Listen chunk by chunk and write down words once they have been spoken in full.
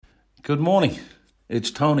Good morning.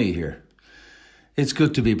 It's Tony here. It's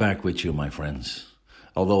good to be back with you, my friends.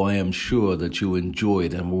 Although I am sure that you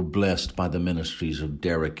enjoyed and were blessed by the ministries of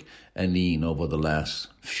Derek and Ian over the last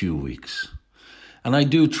few weeks. And I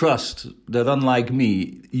do trust that unlike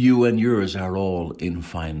me, you and yours are all in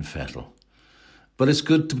fine fettle. But it's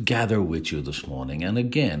good to gather with you this morning. And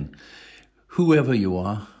again, whoever you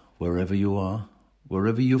are, wherever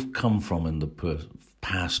you've come from in the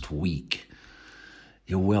past week,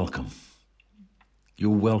 you're welcome. You're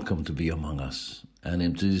welcome to be among us. And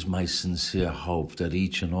it is my sincere hope that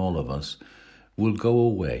each and all of us will go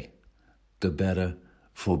away the better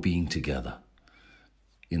for being together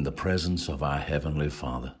in the presence of our Heavenly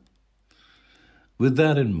Father. With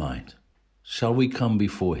that in mind, shall we come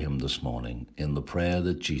before Him this morning in the prayer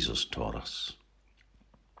that Jesus taught us?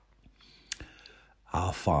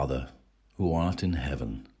 Our Father, who art in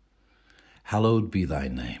heaven, hallowed be thy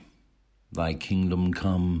name. Thy kingdom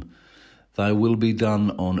come, thy will be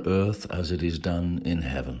done on earth as it is done in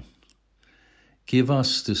heaven. Give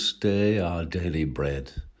us this day our daily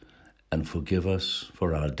bread, and forgive us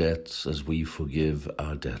for our debts as we forgive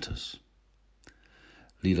our debtors.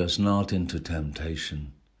 Lead us not into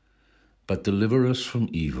temptation, but deliver us from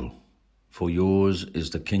evil. For yours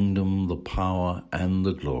is the kingdom, the power, and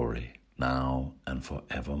the glory, now and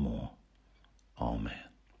forevermore. Amen.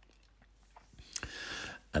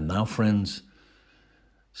 And now, friends,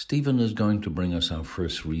 Stephen is going to bring us our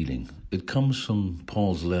first reading. It comes from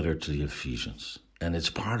Paul's letter to the Ephesians, and it's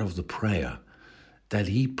part of the prayer that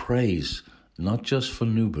he prays not just for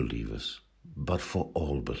new believers, but for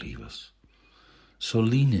all believers. So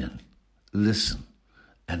lean in, listen,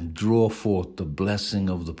 and draw forth the blessing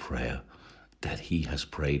of the prayer that he has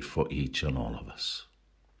prayed for each and all of us.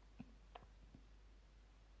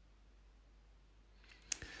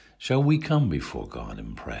 Shall we come before God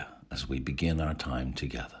in prayer as we begin our time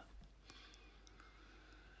together?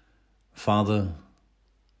 Father,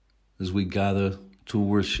 as we gather to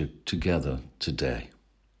worship together today,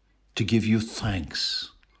 to give you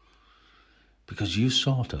thanks, because you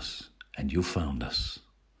sought us and you found us.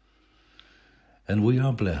 And we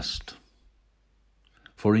are blessed,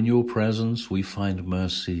 for in your presence we find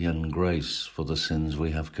mercy and grace for the sins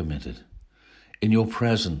we have committed. In your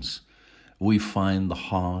presence we find the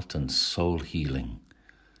heart and soul healing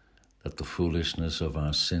that the foolishness of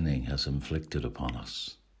our sinning has inflicted upon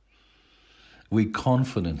us. We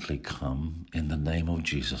confidently come in the name of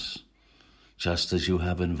Jesus, just as you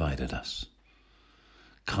have invited us.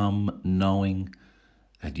 Come knowing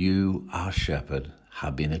that you, our shepherd,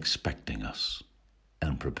 have been expecting us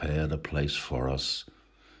and prepared a place for us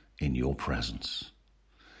in your presence.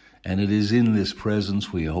 And it is in this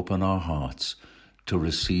presence we open our hearts to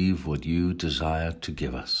receive what you desire to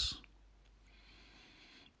give us.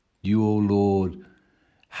 You, O Lord,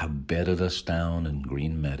 have bedded us down in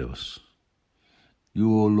green meadows.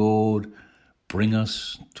 You, O Lord, bring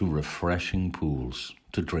us to refreshing pools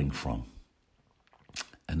to drink from.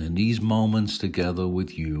 And in these moments together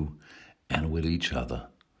with you and with each other,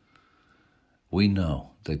 we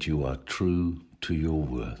know that you are true to your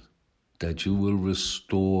word, that you will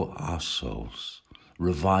restore our souls,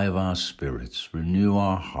 revive our spirits, renew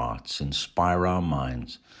our hearts, inspire our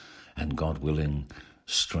minds, and, God willing,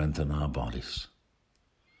 strengthen our bodies.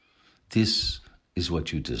 This is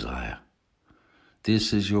what you desire.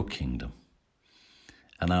 This is your kingdom.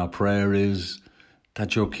 And our prayer is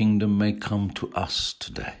that your kingdom may come to us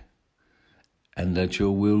today, and that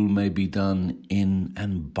your will may be done in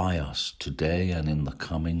and by us today and in the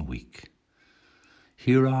coming week.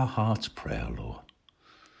 Hear our heart's prayer, Lord.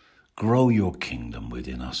 Grow your kingdom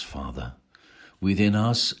within us, Father, within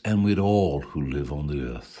us and with all who live on the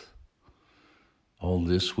earth. All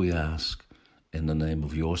this we ask in the name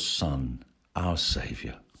of your Son, our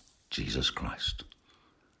Savior, Jesus Christ.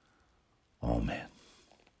 Amen.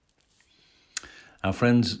 Our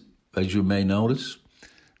friends, as you may notice,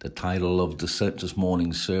 the title of this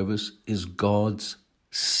morning's service is God's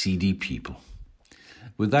Seedy People.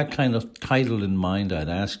 With that kind of title in mind, I'd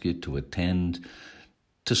ask you to attend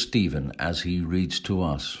to Stephen as he reads to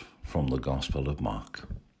us from the Gospel of Mark.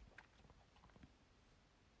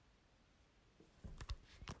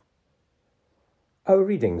 Our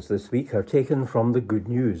readings this week are taken from the Good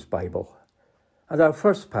News Bible, and our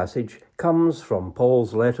first passage comes from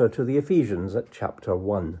Paul's letter to the Ephesians at chapter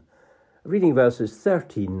 1, reading verses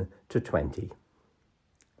 13 to 20.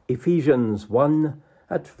 Ephesians 1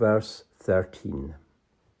 at verse 13.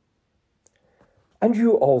 And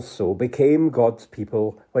you also became God's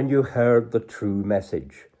people when you heard the true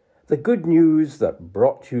message, the good news that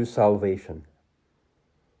brought you salvation.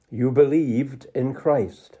 You believed in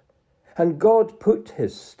Christ. And God put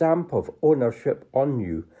his stamp of ownership on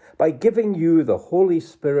you by giving you the Holy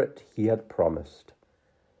Spirit he had promised.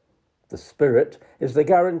 The Spirit is the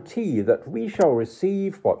guarantee that we shall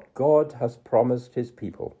receive what God has promised his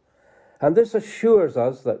people. And this assures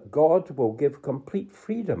us that God will give complete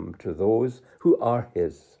freedom to those who are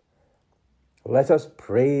his. Let us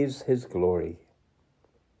praise his glory.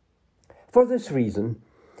 For this reason,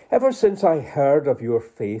 ever since I heard of your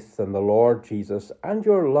faith in the Lord Jesus and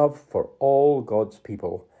your love for all God's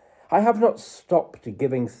people, I have not stopped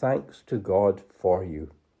giving thanks to God for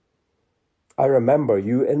you. I remember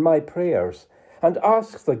you in my prayers and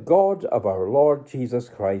ask the God of our Lord Jesus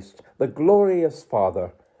Christ, the glorious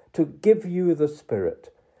Father, to give you the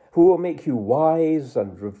Spirit, who will make you wise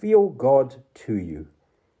and reveal God to you,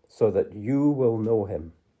 so that you will know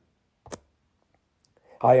him.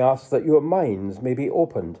 I ask that your minds may be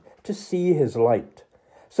opened to see his light,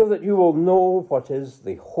 so that you will know what is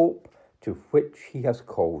the hope to which he has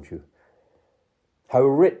called you. How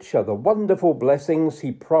rich are the wonderful blessings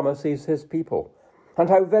he promises his people, and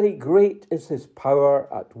how very great is his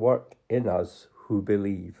power at work in us who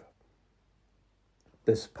believe.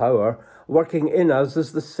 This power working in us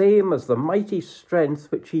is the same as the mighty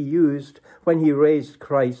strength which he used when he raised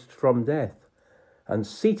Christ from death and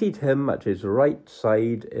seated him at his right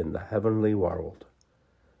side in the heavenly world.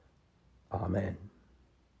 Amen.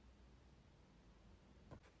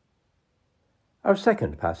 Our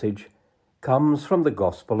second passage comes from the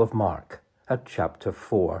Gospel of Mark at chapter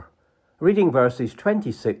 4, reading verses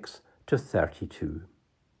 26 to 32.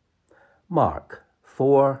 Mark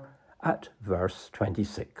 4 at verse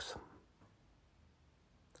 26.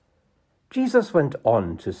 Jesus went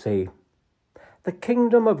on to say, "The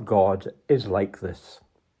kingdom of God is like this.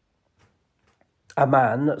 A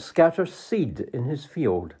man scatters seed in his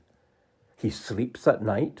field. He sleeps at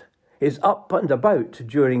night, is up and about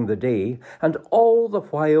during the day, and all the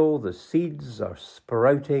while the seeds are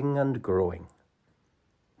sprouting and growing.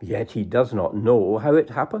 Yet he does not know how it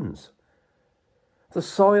happens. The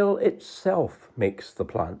soil itself makes the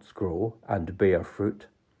plants grow and bear fruit.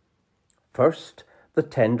 First, the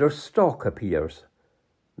tender stalk appears,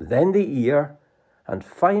 then the ear, and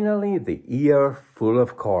finally the ear full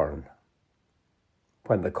of corn.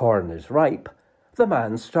 When the corn is ripe, the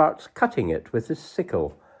man starts cutting it with his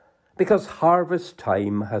sickle, because harvest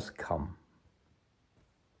time has come."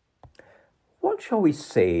 "What shall we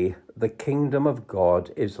say the kingdom of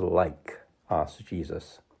God is like?" asked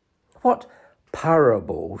Jesus. "What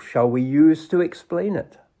parable shall we use to explain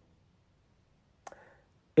it?"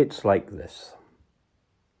 "It's like this.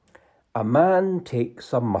 A man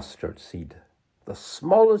takes a mustard seed, the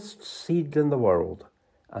smallest seed in the world,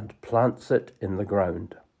 and plants it in the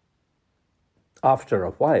ground. After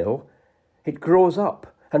a while, it grows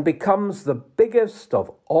up and becomes the biggest of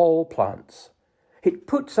all plants. It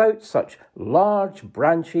puts out such large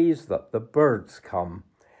branches that the birds come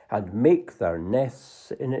and make their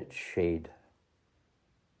nests in its shade."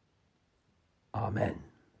 Amen.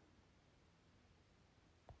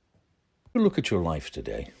 Look at your life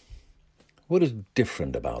today. What is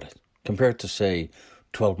different about it compared to, say,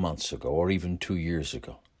 12 months ago or even 2 years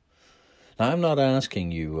ago? Now, I'm not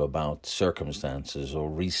asking you about circumstances or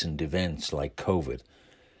recent events like COVID.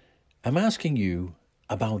 I'm asking you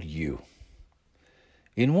about you.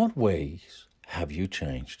 In what ways have you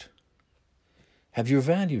changed? Have your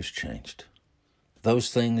values changed?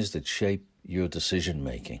 Those things that shape your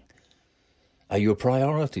decision-making. Are your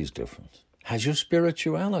priorities different? Has your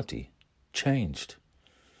spirituality changed?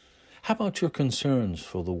 How about your concerns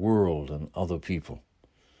for the world and other people?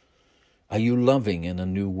 Are you loving in a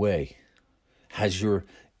new way? Has your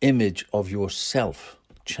image of yourself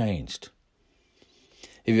changed?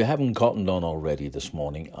 If you haven't gotten on already this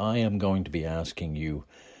morning, I am going to be asking you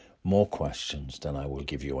more questions than I will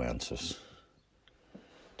give you answers.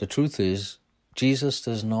 The truth is, Jesus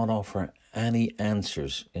does not offer any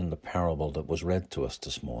answers in the parable that was read to us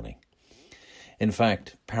this morning. In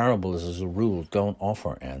fact, parables as a rule don't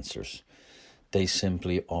offer answers. They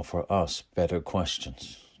simply offer us better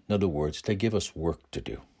questions. In other words, they give us work to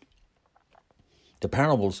do. The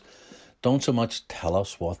parables don't so much tell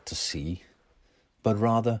us what to see, but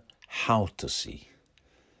rather how to see.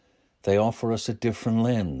 They offer us a different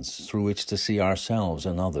lens through which to see ourselves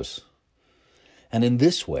and others. And in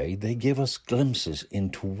this way, they give us glimpses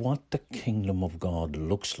into what the kingdom of God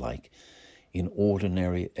looks like in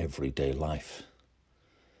ordinary, everyday life.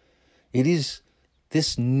 It is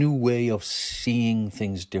this new way of seeing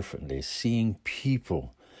things differently, seeing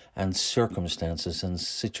people and circumstances and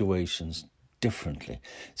situations differently,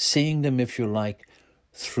 seeing them, if you like,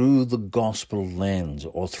 through the gospel lens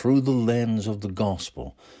or through the lens of the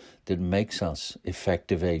gospel, that makes us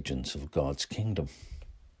effective agents of God's kingdom.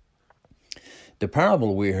 The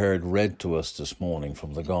parable we heard read to us this morning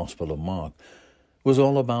from the Gospel of Mark was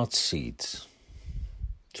all about seeds.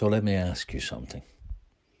 So let me ask you something.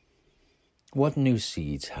 What new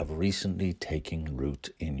seeds have recently taken root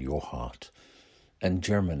in your heart and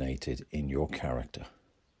germinated in your character?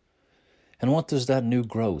 And what does that new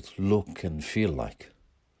growth look and feel like?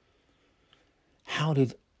 How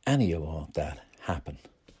did any of that happen?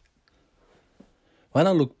 When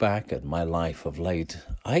I look back at my life of late,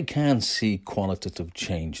 I can see qualitative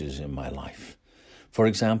changes in my life. For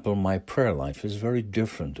example, my prayer life is very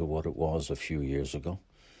different to what it was a few years ago.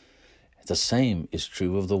 The same is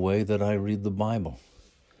true of the way that I read the Bible.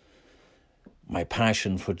 My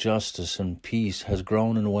passion for justice and peace has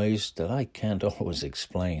grown in ways that I can't always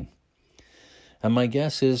explain. And my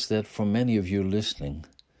guess is that for many of you listening,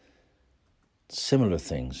 similar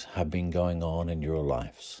things have been going on in your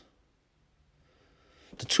lives.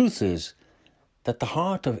 The truth is that the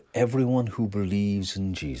heart of everyone who believes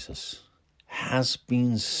in Jesus has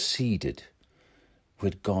been seeded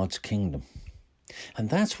with God's kingdom. And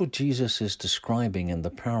that's what Jesus is describing in the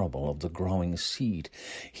parable of the growing seed.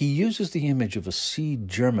 He uses the image of a seed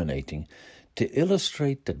germinating to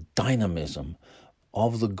illustrate the dynamism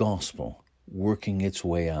of the gospel working its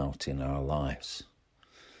way out in our lives.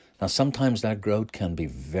 Now, sometimes that growth can be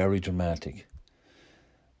very dramatic,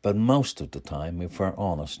 but most of the time, if we're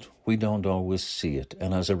honest, we don't always see it,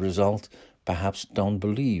 and as a result, perhaps don't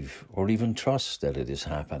believe or even trust that it is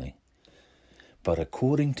happening. But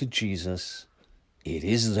according to Jesus, it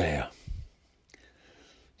is there.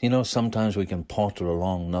 You know, sometimes we can potter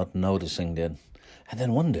along not noticing that, and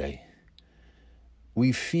then one day,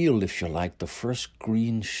 we feel, if you like, the first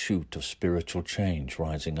green shoot of spiritual change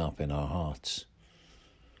rising up in our hearts.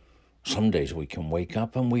 Some days we can wake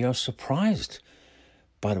up and we are surprised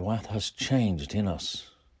by what has changed in us.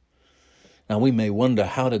 Now we may wonder,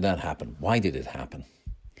 how did that happen? Why did it happen?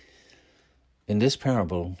 In this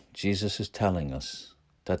parable, Jesus is telling us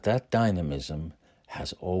that dynamism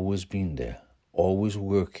has always been there, always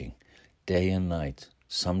working, day and night,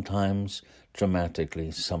 sometimes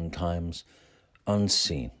dramatically, sometimes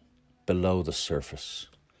unseen, below the surface.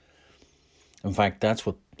 In fact, that's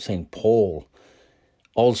what St. Paul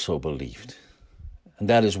also believed. And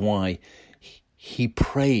that is why he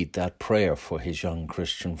prayed that prayer for his young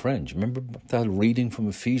Christian friends. Remember that reading from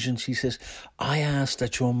Ephesians? He says, I ask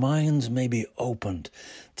that your minds may be opened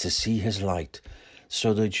to see his light,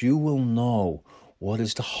 so that you will know what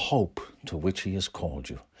is the hope to which he has called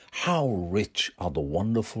you. How rich are the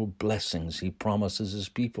wonderful blessings he promises his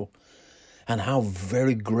people, and how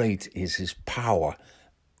very great is his power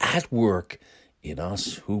at work in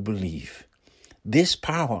us who believe. This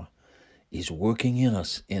power is working in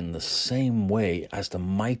us in the same way as the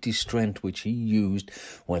mighty strength which he used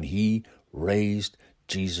when he raised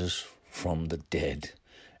Jesus from the dead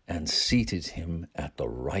and seated him at the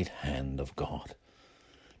right hand of God.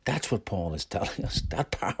 That's what Paul is telling us.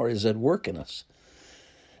 That power is at work in us.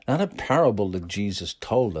 Now, the parable that Jesus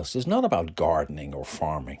told us is not about gardening or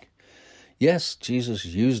farming. Yes, Jesus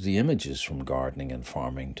used the images from gardening and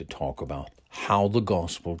farming to talk about how the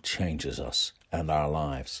gospel changes us and our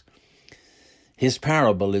lives. His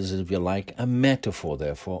parable is, if you like, a metaphor,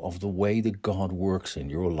 therefore, of the way that God works in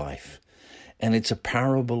your life. And it's a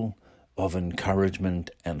parable of encouragement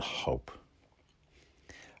and hope.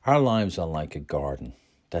 Our lives are like a garden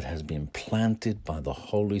that has been planted by the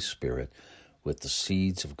Holy Spirit with the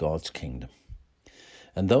seeds of God's kingdom.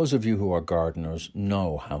 And those of you who are gardeners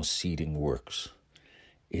know how seeding works.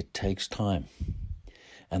 It takes time.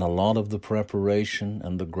 And a lot of the preparation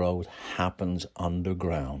and the growth happens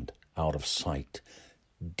underground, out of sight,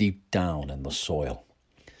 deep down in the soil.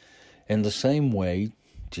 In the same way,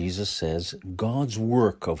 Jesus says, God's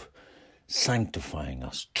work of sanctifying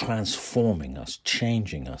us, transforming us,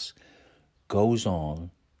 changing us, goes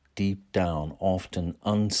on deep down, often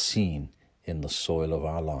unseen in the soil of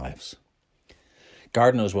our lives.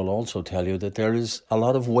 Gardeners will also tell you that there is a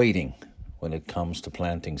lot of waiting when it comes to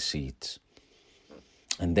planting seeds.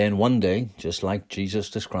 And then one day, just like Jesus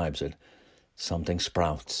describes it, something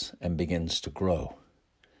sprouts and begins to grow.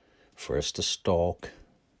 First the stalk,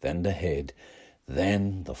 then the head,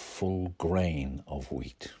 then the full grain of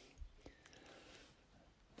wheat.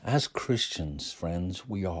 As Christians, friends,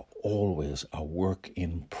 we are always a work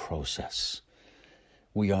in process.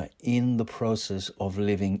 We are in the process of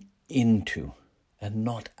living into and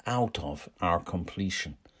not out of our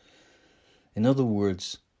completion. In other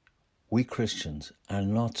words, we Christians are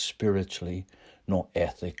not spiritually, nor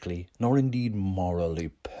ethically, nor indeed morally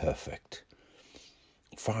perfect.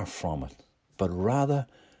 Far from it. But rather,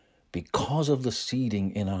 because of the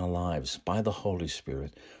seeding in our lives by the Holy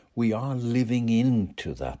Spirit, we are living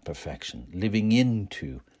into that perfection, living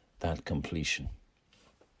into that completion.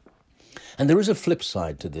 And there is a flip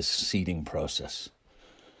side to this seeding process.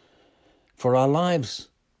 For our lives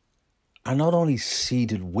are not only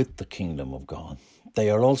seeded with the kingdom of God, they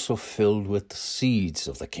are also filled with the seeds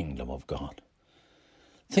of the kingdom of God.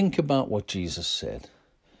 Think about what Jesus said.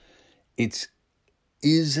 It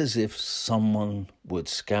is as if someone would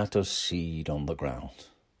scatter seed on the ground.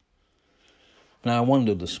 Now, I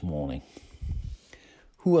wonder this morning,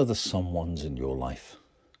 who are the someones in your life?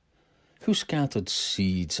 Who scattered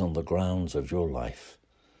seeds on the grounds of your life?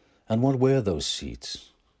 And what were those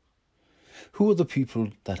seeds? Who are the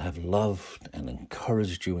people that have loved and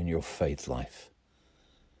encouraged you in your faith life?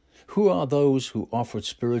 Who are those who offered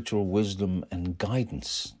spiritual wisdom and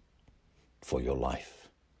guidance for your life?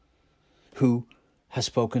 Who has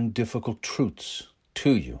spoken difficult truths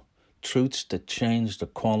to you, truths that change the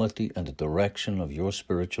quality and the direction of your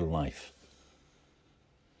spiritual life?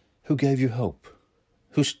 Who gave you hope?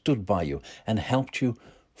 Who stood by you and helped you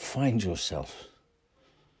find yourself?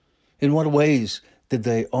 In what ways did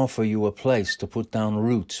they offer you a place to put down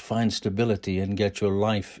roots, find stability, and get your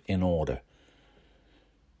life in order?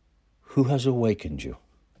 Who has awakened you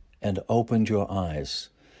and opened your eyes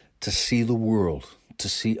to see the world, to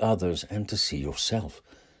see others, and to see yourself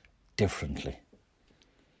differently?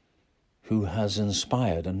 Who has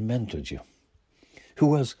inspired and mentored you?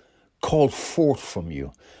 Who has called forth from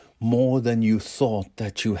you more than you thought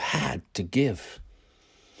that you had to give?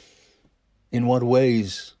 In what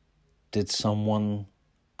ways did someone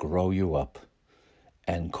grow you up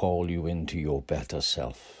and call you into your better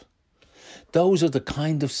self? Those are the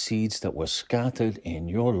kind of seeds that were scattered in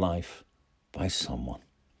your life by someone.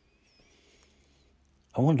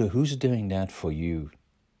 I wonder who's doing that for you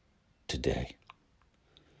today.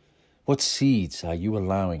 What seeds are you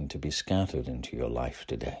allowing to be scattered into your life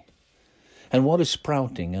today? And what is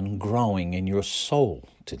sprouting and growing in your soul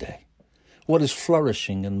today? What is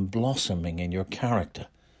flourishing and blossoming in your character?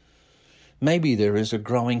 Maybe there is a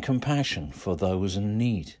growing compassion for those in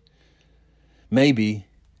need. Maybe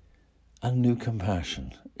a new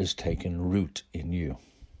compassion is taking root in you.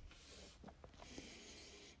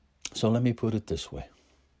 So let me put it this way,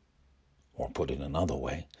 or put it another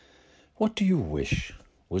way. What do you wish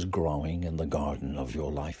was growing in the garden of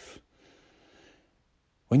your life?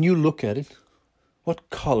 When you look at it, what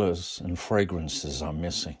colors and fragrances are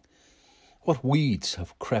missing? What weeds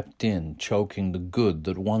have crept in, choking the good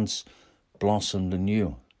that once blossomed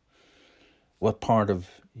anew? What part of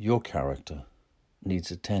your character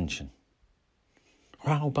needs attention?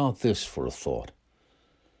 Or how about this for a thought?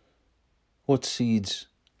 What seeds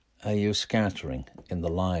are you scattering in the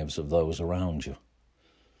lives of those around you?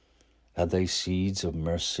 Are they seeds of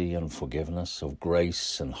mercy and forgiveness, of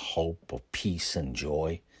grace and hope, of peace and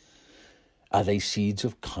joy? Are they seeds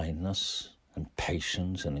of kindness and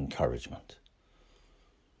patience and encouragement?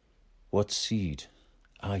 What seed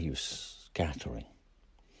are you scattering?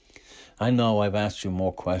 I know I've asked you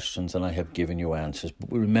more questions than I have given you answers,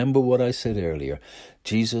 but remember what I said earlier.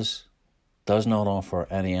 Jesus does not offer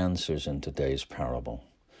any answers in today's parable,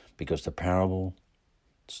 because the parables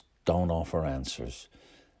don't offer answers.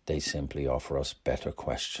 They simply offer us better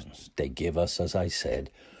questions. They give us, as I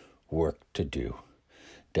said, work to do.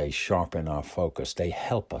 They sharpen our focus. They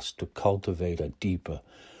help us to cultivate a deeper,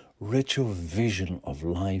 richer vision of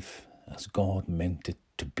life as God meant it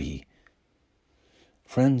to be.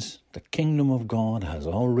 Friends, the kingdom of God has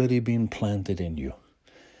already been planted in you.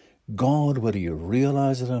 God, whether you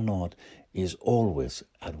realize it or not, is always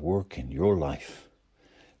at work in your life,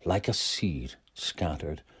 like a seed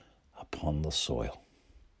scattered upon the soil.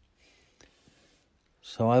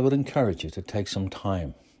 So I would encourage you to take some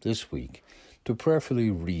time this week to prayerfully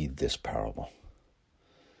read this parable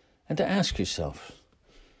and to ask yourself,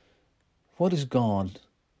 what is God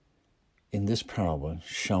in this parable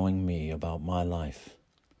showing me about my life?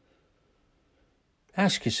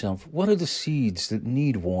 Ask yourself, what are the seeds that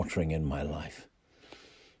need watering in my life?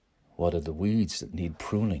 What are the weeds that need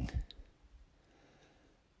pruning?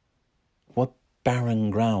 What barren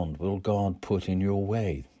ground will God put in your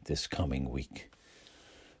way this coming week?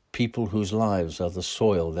 People whose lives are the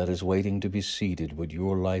soil that is waiting to be seeded with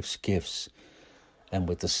your life's gifts and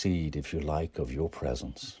with the seed, if you like, of your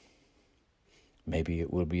presence. Maybe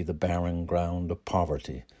it will be the barren ground of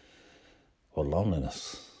poverty or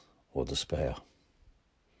loneliness or despair.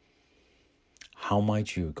 How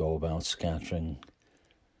might you go about scattering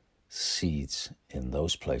seeds in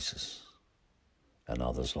those places and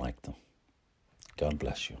others like them? God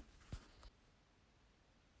bless you.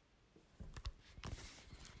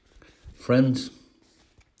 Friends,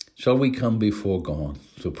 shall we come before God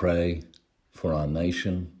to pray for our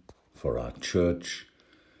nation, for our church,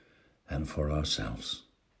 and for ourselves?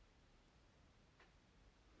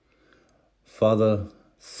 Father,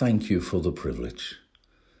 thank you for the privilege.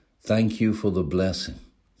 Thank you for the blessing.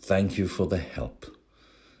 Thank you for the help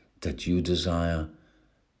that you desire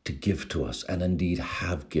to give to us and indeed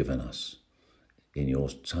have given us in your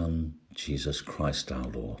Son, Jesus Christ our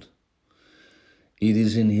Lord. It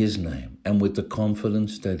is in his name and with the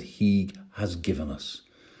confidence that he has given us,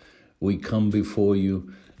 we come before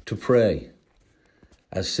you to pray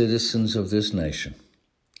as citizens of this nation,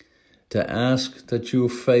 to ask that your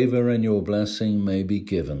favor and your blessing may be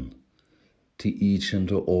given to each and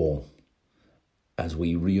to all as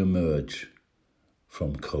we re-emerge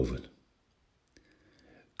from COVID.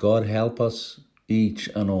 God, help us each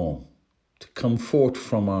and all to come forth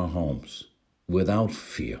from our homes without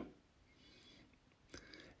fear.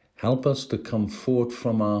 Help us to come forth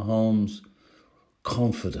from our homes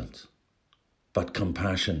confident, but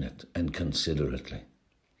compassionate and considerately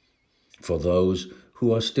for those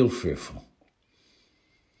who are still fearful.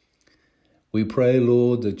 We pray,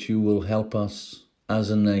 Lord, that you will help us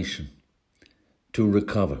as a nation to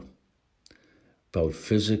recover, both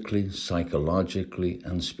physically, psychologically,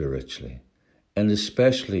 and spiritually, and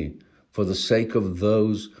especially for the sake of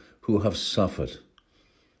those who have suffered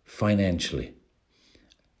financially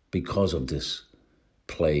because of this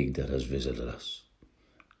plague that has visited us.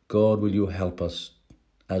 God, will you help us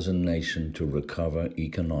as a nation to recover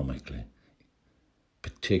economically,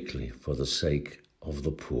 particularly for the sake of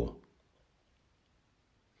the poor.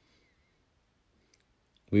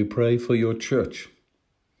 We pray for your church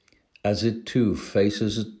as it too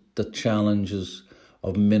faces the challenges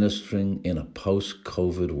of ministering in a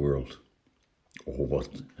post-COVID world, or what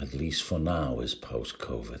at least for now is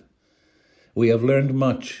post-COVID. We have learned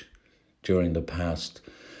much during the past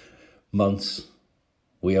months.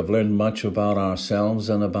 We have learned much about ourselves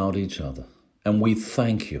and about each other. And we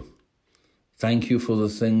thank you. Thank you for the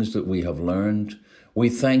things that we have learned. We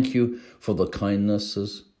thank you for the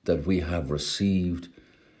kindnesses that we have received,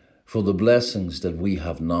 for the blessings that we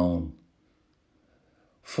have known,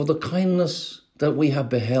 for the kindness that we have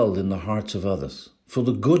beheld in the hearts of others, for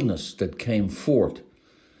the goodness that came forth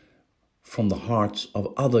from the hearts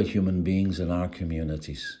of other human beings in our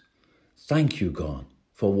communities. Thank you, God,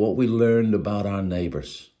 for what we learned about our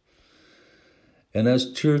neighbors. And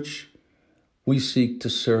as church, we seek to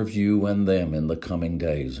serve you and them in the coming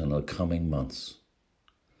days and the coming months.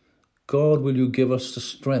 God, will you give us the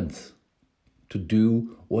strength to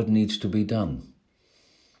do what needs to be done?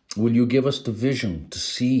 Will you give us the vision to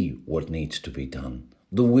see what needs to be done,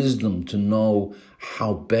 the wisdom to know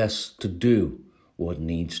how best to do what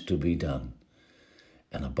needs to be done,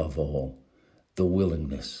 and above all, the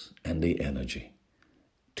willingness and the energy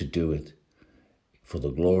to do it for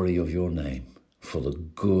the glory of your name, for the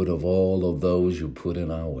good of all of those you put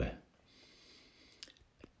in our way,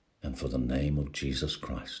 and for the name of Jesus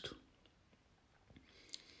Christ.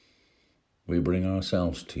 We bring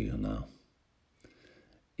ourselves to you now.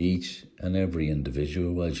 Each and every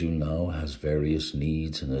individual, as you know, has various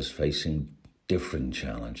needs and is facing different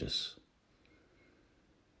challenges.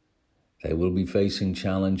 They will be facing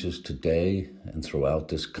challenges today and throughout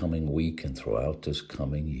this coming week and throughout this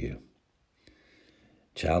coming year.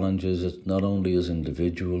 Challenges not only as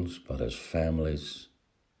individuals, but as families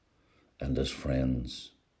and as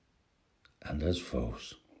friends and as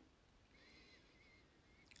foes.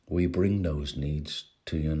 We bring those needs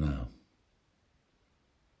to you now.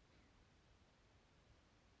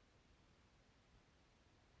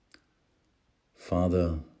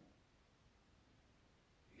 Father,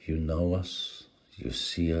 you know us, you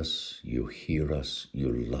see us, you hear us,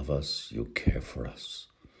 you love us, you care for us.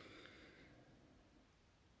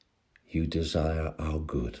 You desire our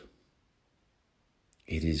good.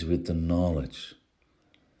 It is with the knowledge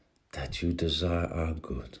that you desire our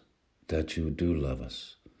good, that you do love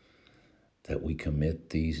us, that we commit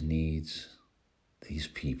these needs, these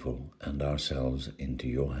people, and ourselves into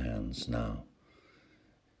your hands now.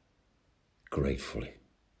 Gratefully,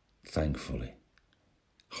 thankfully,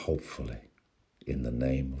 hopefully, in the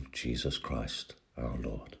name of Jesus Christ, our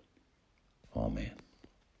Lord. Amen.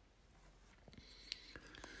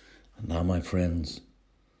 And now, my friends,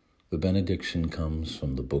 the benediction comes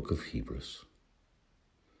from the book of Hebrews.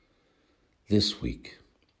 This week,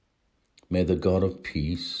 may the God of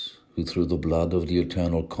peace, who through the blood of the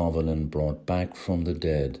eternal covenant brought back from the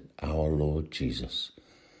dead our Lord Jesus,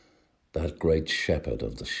 that great shepherd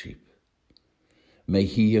of the sheep, may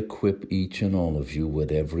he equip each and all of you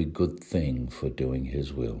with every good thing for doing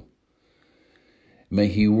his will. May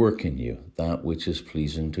he work in you that which is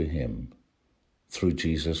pleasing to him, through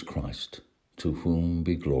Jesus Christ, to whom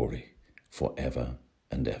be glory for ever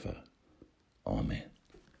and ever. Amen.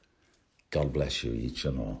 God bless you each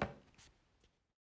and all.